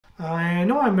I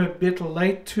know I'm a bit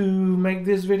late to make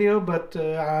this video, but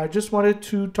I just wanted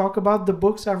to talk about the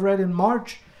books I've read in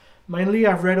March. Mainly,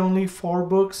 I've read only 4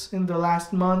 books in the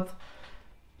last month,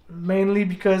 mainly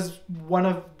because one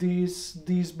of these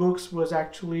books was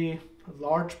actually a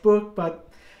large book, but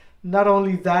not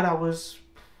only that, I was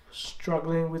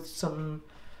struggling with some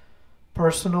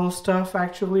personal stuff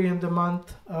actually in the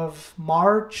month of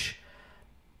March.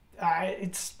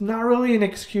 It's not really an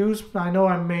excuse. I know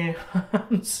I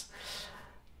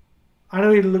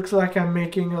know it looks like I'm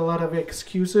making a lot of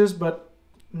excuses, but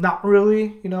not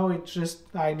really. You know, it's just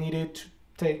I needed to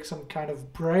take some kind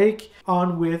of break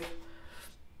on with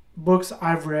books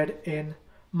I've read in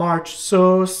March.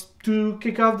 So to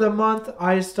kick off the month,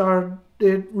 I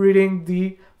started reading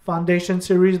the Foundation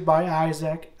series by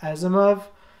Isaac Asimov.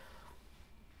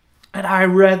 And I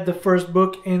read the first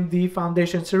book in the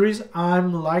Foundation series.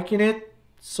 I'm liking it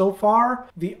so far.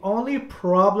 The only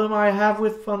problem I have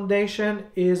with Foundation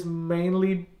is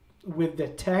mainly with the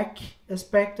tech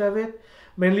aspect of it.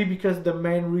 Mainly because the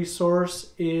main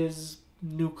resource is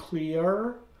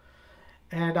nuclear.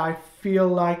 And I feel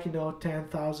like,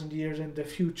 10,000 years in the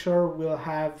future we'll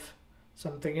have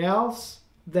something else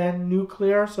than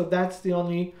nuclear. So that's the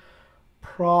only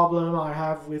problem I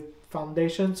have with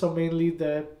Foundation. So mainly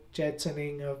the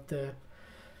jetsoning of the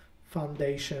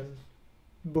Foundation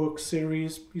book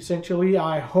series. Essentially,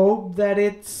 I hope that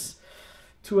it's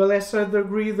to a lesser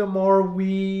degree the more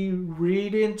we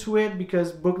read into it,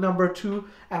 because book number 2,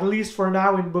 at least for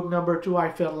now in book number 2,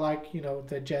 I felt like,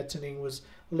 the jetsoning was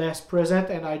less present,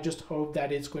 and I just hope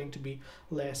that it's going to be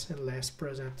less and less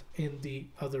present in the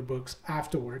other books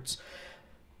afterwards.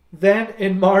 Then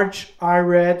in March, I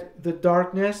read The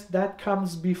Darkness That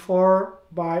Comes Before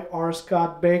by R.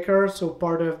 Scott Bakker, so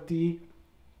part of the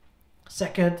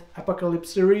second Apocalypse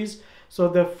series. So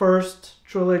the first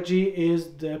trilogy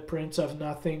is the Prince of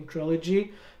Nothing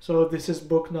trilogy. So this is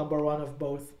book number 1 of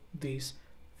both these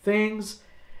things.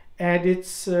 And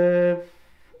it's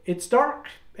dark,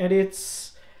 and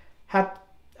it's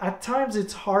at times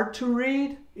it's hard to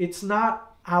read. It's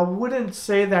not, I wouldn't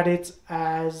say that it's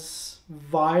as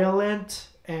violent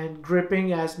and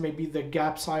gripping as maybe the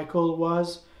Gap Cycle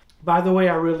was. By the way,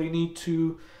 I really need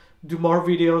to do more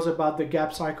videos about the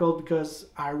Gap Cycle because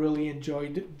I really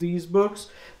enjoyed these books.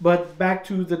 But back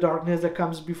to The Darkness That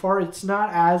Comes Before, it's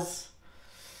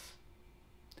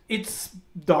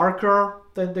darker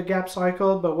than the Gap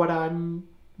Cycle, but what I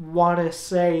want to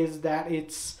say is that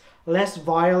it's less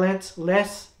violent,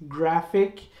 less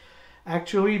graphic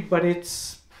actually, but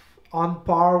it's on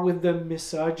par with the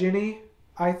misogyny,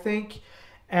 I think.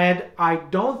 And I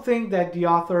don't think that the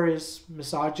author is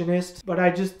misogynist, but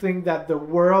I just think that the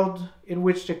world in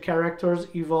which the characters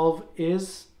evolve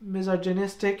is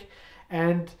misogynistic.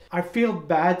 And I feel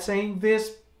bad saying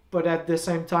this, but at the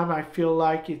same time, I feel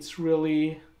like it's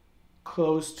really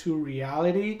close to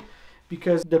reality,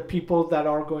 because the people that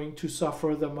are going to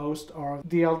suffer the most are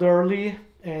the elderly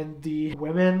and the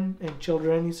women and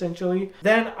children, essentially.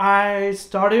 Then I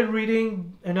started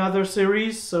reading another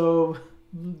series, so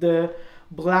the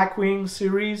Blackwing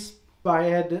series by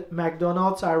Ed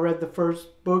McDonald. So I read the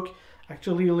first book,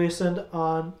 actually listened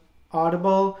on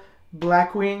Audible.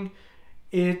 Blackwing,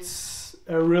 it's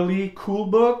a really cool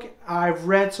book. I've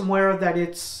read somewhere that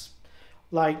it's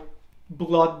like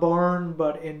Bloodborne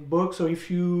but in book. So if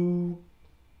you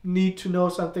need to know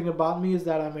something about me, is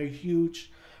that I'm a huge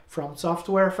From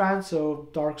Software fan. So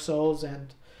Dark Souls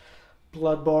and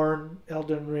Bloodborne,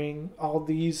 Elden Ring, all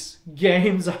these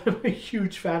games. I'm a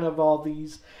huge fan of all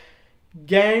these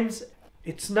games.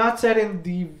 It's not set in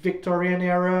the Victorian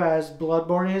era as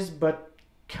Bloodborne is, but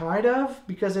kind of,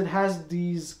 because it has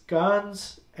these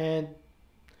guns and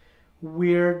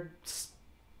weird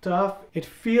stuff. It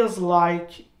feels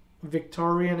like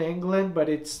Victorian England, but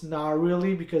it's not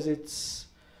really, because it's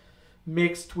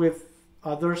mixed with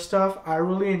other stuff. I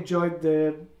really enjoyed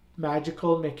the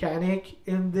magical mechanic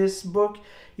in this book,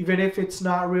 even if it's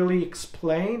not really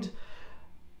explained,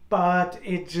 but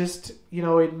it just,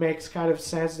 it makes kind of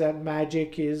sense that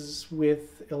magic is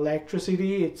with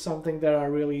electricity. It's something that I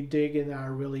really dig and I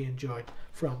really enjoyed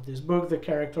from this book. The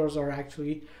characters are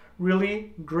actually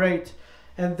really great.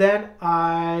 And then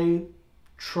I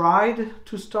tried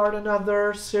to start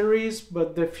another series,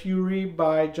 but The Fury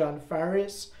by John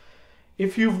Farris.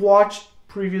 If you've watched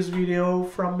previous video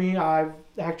from me, I've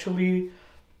actually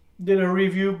did a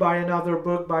review by another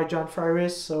book by John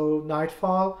Farris, so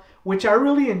Nightfall, which I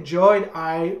really enjoyed.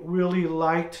 I really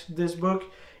liked this book.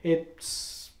 It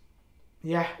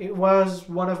was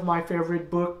one of my favorite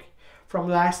book from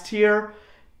last year,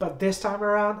 but this time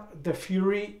around, The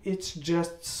Fury, it's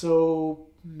just so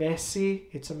messy.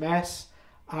 It's a mess.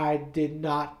 I did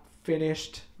not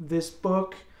finish this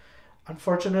book.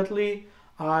 Unfortunately,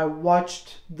 I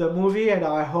watched the movie and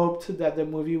I hoped that the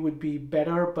movie would be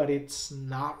better, but it's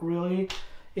not really.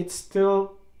 It's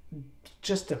still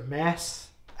just a mess,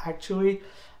 actually.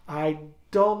 I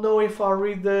don't know if I'll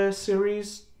read the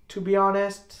series, to be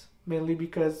honest, mainly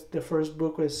because the first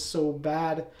book was so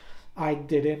bad I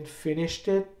didn't finish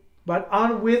it. But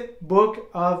on with Book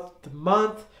of the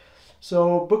Month.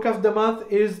 So Book of the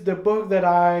Month is the book that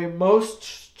I most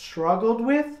struggled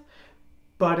with,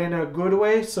 but in a good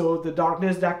way. So The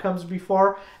Darkness That Comes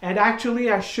Before. And actually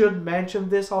I should mention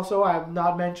this also. I have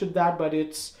not mentioned that, but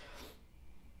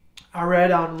I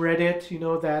read on Reddit,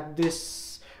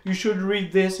 that you should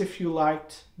read this if you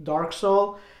liked Dark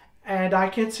Soul. And I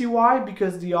can see why,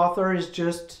 because the author is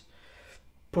just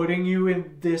putting you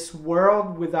in this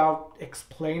world without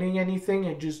explaining anything,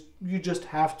 and you just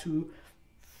have to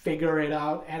figure it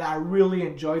out. And I really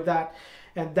enjoyed that.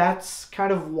 And that's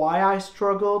kind of why I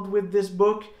struggled with this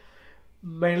book,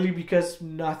 mainly because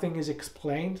nothing is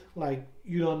explained. Like,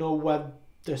 you don't know what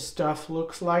the stuff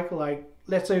looks like. Like,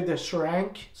 let's say the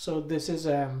Shrank. So this is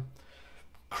a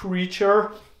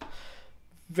creature,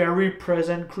 very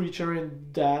present creature in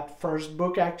that first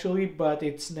book actually, but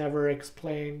it's never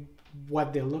explained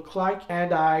what they look like.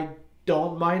 And I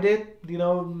don't mind it.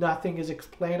 Nothing is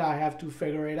explained. I have to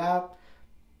figure it out.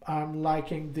 I'm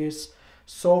liking this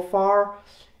so far.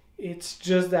 It's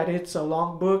just that it's a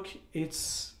long book.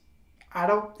 It's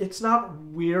not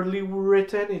weirdly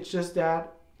written. It's just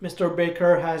that Mr.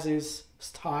 Bakker has his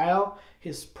style,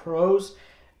 his prose,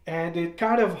 and it's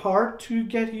kind of hard to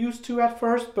get used to at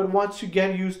first, but once you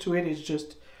get used to it, it's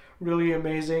just really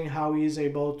amazing how he's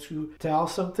able to tell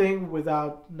something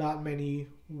without not many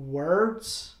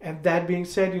words. And that being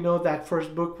said, that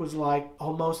first book was like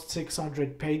almost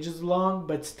 600 pages long,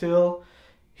 but still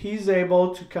he's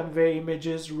able to convey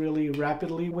images really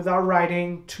rapidly without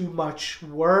writing too much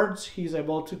words. He's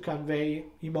able to convey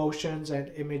emotions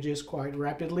and images quite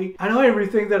rapidly. I know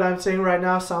everything that I'm saying right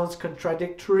now sounds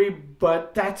contradictory,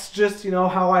 but that's just,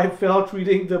 how I felt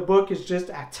reading the book. It's just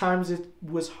at times it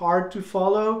was hard to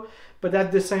follow, but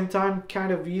at the same time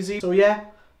kind of easy. So yeah,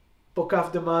 Book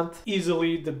of the Month,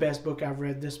 easily the best book I've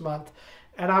read this month.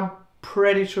 And I'm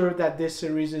pretty sure that this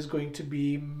series is going to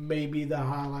be maybe the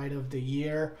highlight of the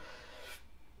year.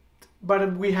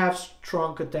 But we have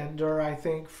strong contender, I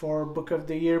think, for Book of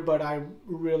the Year. But I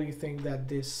really think that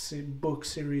this book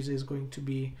series is going to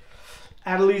be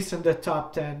at least in the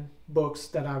top 10 books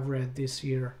that I've read this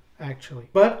year, actually.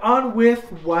 But on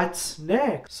with what's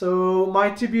next. So my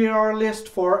TBR list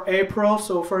for April.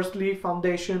 So firstly,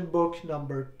 Foundation book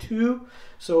number 2.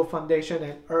 So Foundation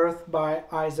and Earth by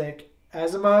Isaac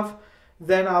Asimov.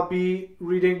 Then I'll be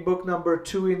reading book number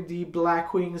 2 in the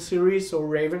Blackwing series, so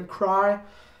Ravencry,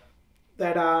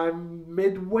 that I'm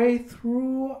midway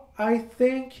through, I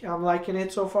think. I'm liking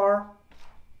it so far.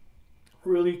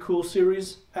 Really cool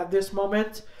series at this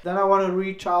moment. Then I want to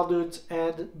read Childhood's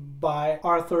End by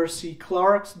Arthur C.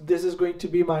 Clarke. This is going to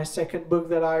be my second book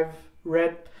that I've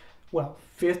read. Well,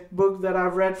 fifth book that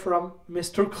I've read from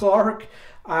Mr. Clarke.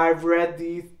 I've read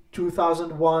the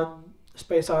 2001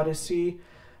 Space Odyssey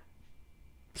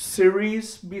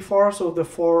series before, so the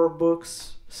 4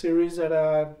 books series that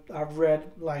I've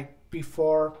read like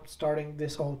before starting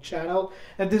this whole channel,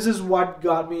 and this is what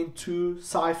got me into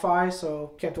sci-fi,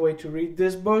 so can't wait to read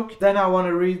this book. Then I want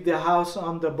to read The House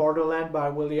on the Borderland by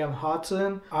William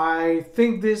Hodgson. I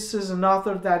think this is an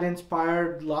author that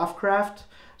inspired Lovecraft,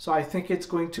 so I think it's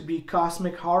going to be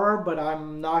cosmic horror, but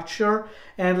I'm not sure.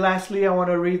 And lastly, I want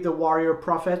to read The Warrior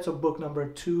Prophet, so book number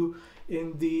 2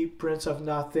 in the Prince of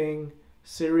Nothing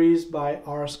series by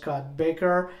R. Scott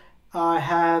Bakker. I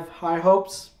have high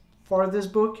hopes for this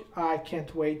book. I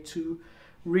can't wait to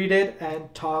read it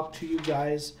and talk to you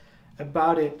guys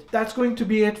about it. That's going to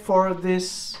be it for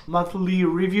this monthly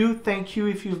review. Thank you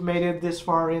if you've made it this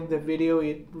far in the video.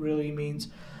 It really means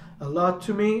a lot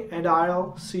to me, and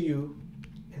I'll see you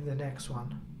in the next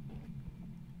one.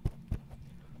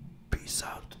 Peace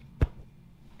out.